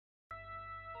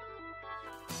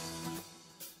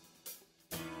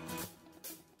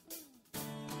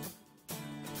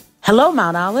Hello,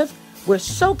 Mount Olive. We're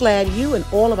so glad you and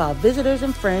all of our visitors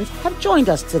and friends have joined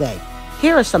us today.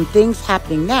 Here are some things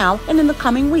happening now and in the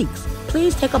coming weeks.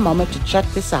 Please take a moment to check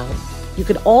this out. You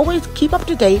can always keep up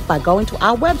to date by going to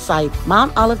our website,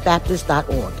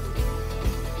 mountolivebaptist.org.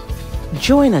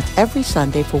 Join us every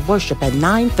Sunday for worship at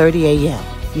 9:30 a.m.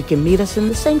 You can meet us in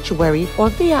the sanctuary or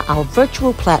via our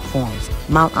virtual platforms,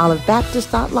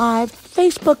 mountolivebaptist.live,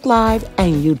 Facebook Live,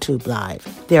 and YouTube Live.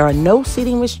 There are no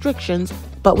seating restrictions,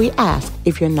 but we ask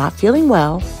if you're not feeling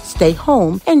well, stay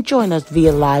home and join us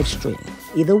via live stream.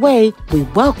 Either way, we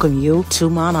welcome you to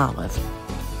Mount Olive.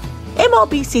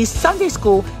 MOBC Sunday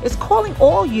School is calling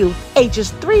all youth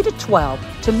ages 3 to 12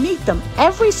 to meet them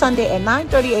every Sunday at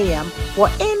 9:30 a.m. for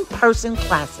in-person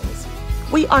classes.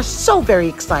 We are so very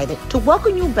excited to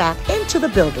welcome you back into the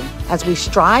building as we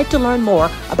strive to learn more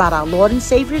about our Lord and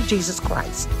Savior Jesus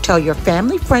Christ. Tell your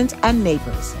family, friends, and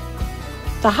neighbors.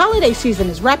 The holiday season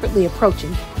is rapidly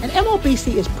approaching, and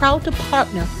MOBC is proud to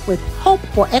partner with Hope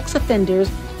for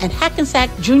Ex-Offenders and Hackensack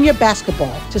Junior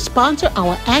Basketball to sponsor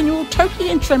our annual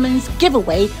Turkey and Trimmings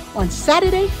giveaway on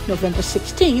Saturday, November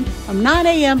 16th from 9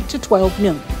 a.m. to 12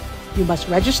 noon. You must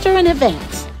register in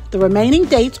advance. The remaining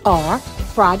dates are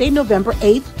Friday, November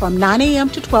 8th from 9 a.m.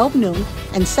 to 12 noon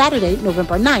and Saturday,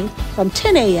 November 9th from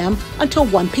 10 a.m. until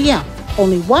 1 p.m.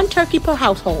 Only one turkey per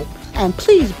household. And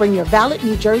please bring your valid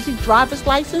New Jersey driver's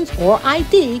license or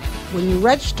ID when you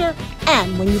register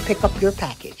and when you pick up your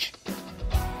package.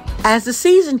 As the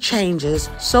season changes,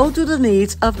 so do the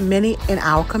needs of many in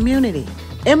our community.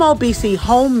 MOBC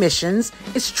Home Missions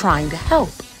is trying to help.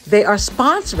 They are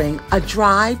sponsoring a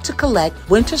drive to collect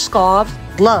winter scarves,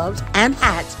 gloves, and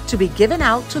hats to be given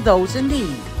out to those in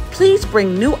need. Please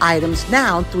bring new items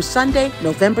now through Sunday,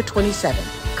 November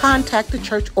 27th. Contact the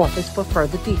church office for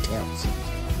further details.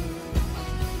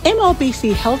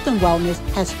 MOBC Health and Wellness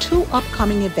has two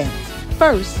upcoming events.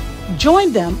 First,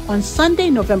 join them on Sunday,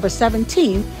 November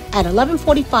 17th at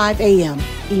 11:45 a.m.,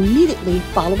 immediately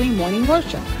following morning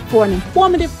worship, for an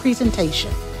informative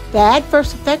presentation. The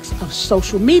adverse effects of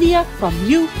social media from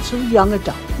youth to young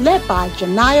adult, led by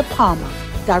Janiyah Palmer,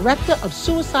 Director of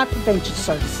Suicide Prevention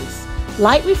Services.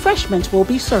 Light refreshments will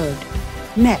be served.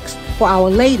 Next, for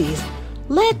our ladies,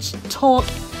 let's talk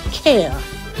care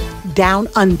down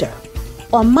under.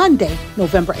 On Monday,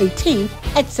 November 18th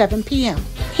at 7 p.m.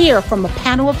 Hear from a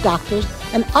panel of doctors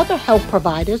and other health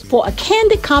providers for a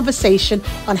candid conversation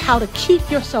on how to keep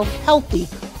yourself healthy,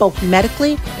 both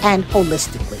medically and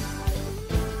holistically.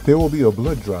 There will be a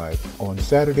blood drive on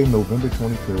Saturday, November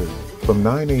 23rd from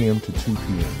 9 a.m. to 2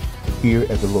 p.m. here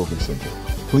at the Logan Center.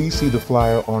 Please see the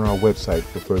flyer on our website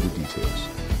for further details.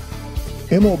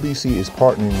 MOBC is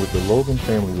partnering with the Logan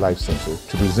Family Life Center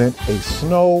to present a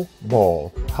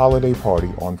snowball holiday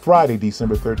party on Friday,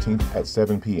 December 13th at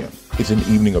 7 p.m. It's an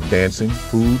evening of dancing,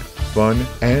 food, fun,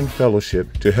 and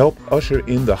fellowship to help usher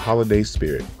in the holiday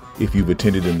spirit. If you've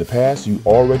attended in the past, you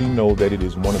already know that it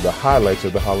is one of the highlights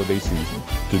of the holiday season.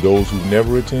 To those who've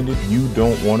never attended, you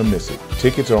don't want to miss it.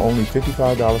 Tickets are only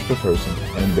 $55 per person,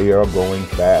 and they are going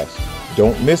fast.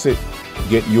 Don't miss it.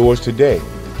 Get yours today.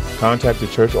 Contact the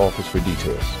church office for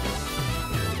details.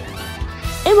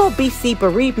 MOBC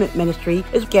Bereavement Ministry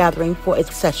is gathering for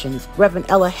its sessions. Reverend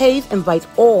Ella Hayes invites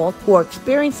all who are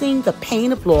experiencing the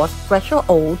pain of loss, fresh or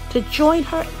old, to join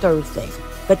her Thursdays.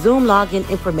 The Zoom login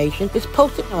information is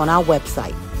posted on our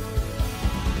website.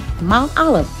 Mount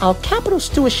Olive, our capital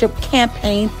stewardship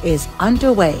campaign is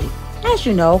underway. As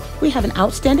you know, we have an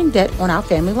outstanding debt on our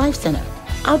Family Life Center.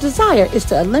 Our desire is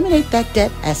to eliminate that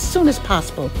debt as soon as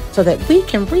possible so that we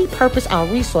can repurpose our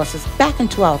resources back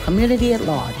into our community at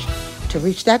large. To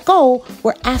reach that goal,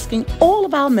 we're asking all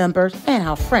of our members and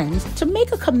our friends to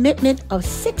make a commitment of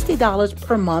 $60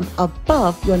 per month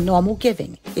above your normal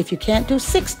giving. If you can't do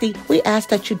 $60, we ask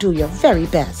that you do your very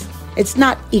best. It's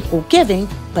not equal giving,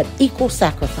 but equal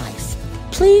sacrifice.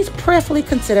 Please prayerfully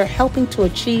consider helping to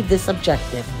achieve this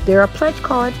objective. There are pledge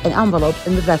cards and envelopes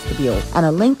in the vestibule, and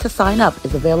a link to sign up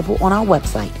is available on our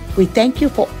website. We thank you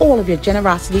for all of your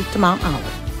generosity to Mount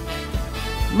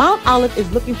Olive. Mount Olive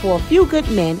is looking for a few good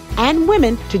men and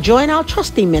women to join our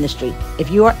trustee ministry. If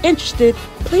you are interested,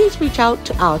 please reach out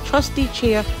to our trustee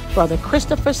chair, Brother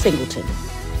Christopher Singleton.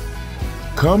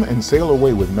 Come and sail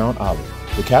away with Mount Olive.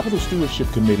 The Capital Stewardship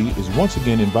Committee is once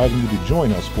again inviting you to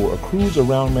join us for a cruise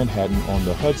around Manhattan on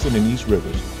the Hudson and East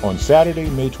Rivers on Saturday,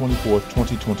 May 24th,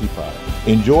 2025.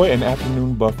 Enjoy an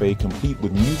afternoon buffet complete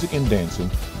with music and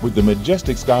dancing with the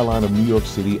majestic skyline of New York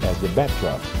City as the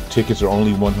backdrop. Tickets are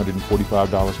only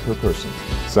 $145 per person.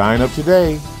 Sign up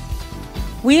today.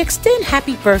 We extend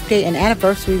happy birthday and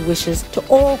anniversary wishes to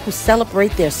all who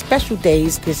celebrate their special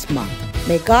days this month.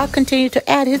 May God continue to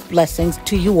add his blessings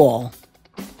to you all.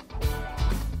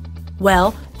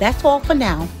 Well, that's all for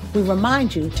now. We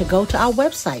remind you to go to our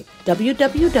website,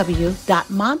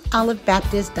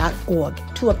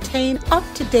 www.montolivebaptist.org, to obtain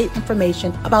up-to-date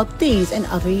information about these and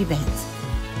other events.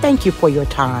 Thank you for your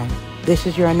time. This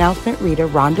is your announcement reader,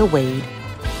 Rhonda Wade.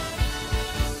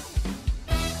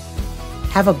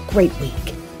 Have a great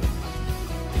week.